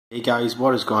Hey guys,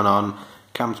 what is going on?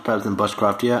 Camps President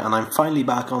Bushcraft here, and I'm finally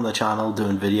back on the channel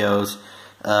doing videos.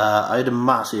 I had a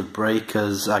massive break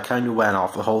because I kind of went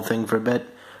off the whole thing for a bit.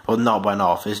 Well, not went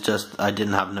off, it's just I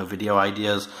didn't have no video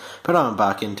ideas. But I'm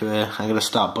back into it. I'm going to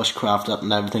start Bushcraft up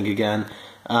and everything again.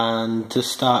 And to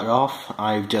start off,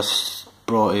 I've just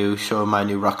brought you show my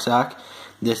new rucksack.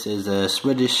 This is a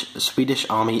Swedish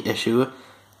Army issue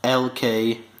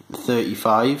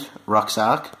LK35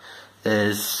 rucksack.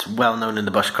 Is well known in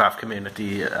the bushcraft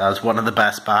community as one of the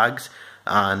best bags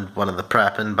and one of the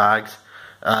prepping bags.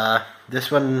 This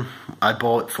one I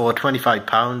bought for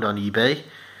 £25 on eBay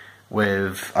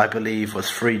with, I believe,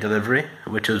 was free delivery,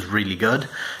 which was really good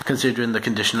considering the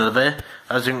condition of it.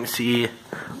 As you can see,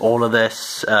 all of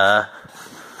this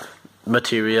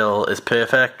material is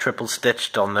perfect, triple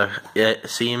stitched on the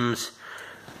seams.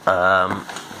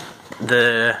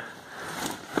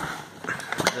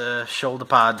 The shoulder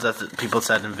pads, as people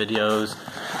said in videos,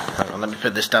 hang on, let me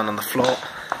put this down on the floor,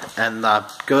 and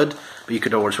that's good, but you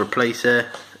could always replace it.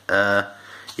 Yeah,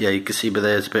 you can see but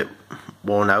there's a bit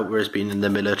worn out where it's been in the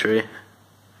military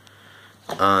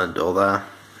and all that.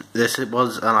 This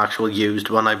was an actual used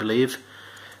one, I believe.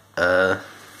 It's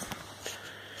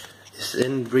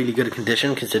in really good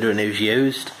condition considering it was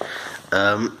used.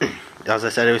 As I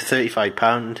said, it was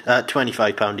 £25,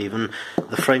 £25 even.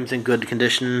 The frame's in good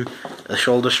condition, the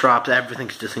shoulder straps,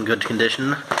 everything's just in good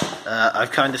condition.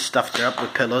 I've kind of stuffed it up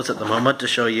with pillows at the moment to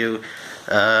show you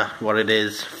what it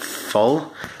is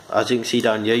full. As you can see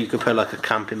down here, you could put like a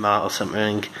camping mat or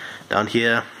something down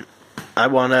here. I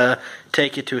want to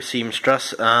take it to a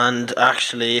seamstress and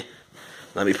actually,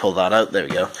 let me pull that out, there we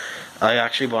go. I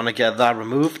actually want to get that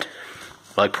removed,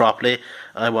 like properly.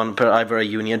 I want to put either a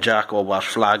Union Jack or Welsh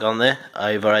flag on there.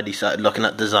 I've already started looking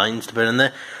at designs to put in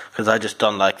there because I just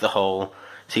don't like the whole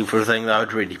see-through thing. That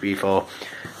would really be for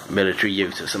military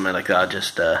use or something like that,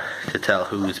 just to tell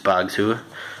whose bag's who.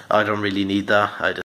 I don't really need that.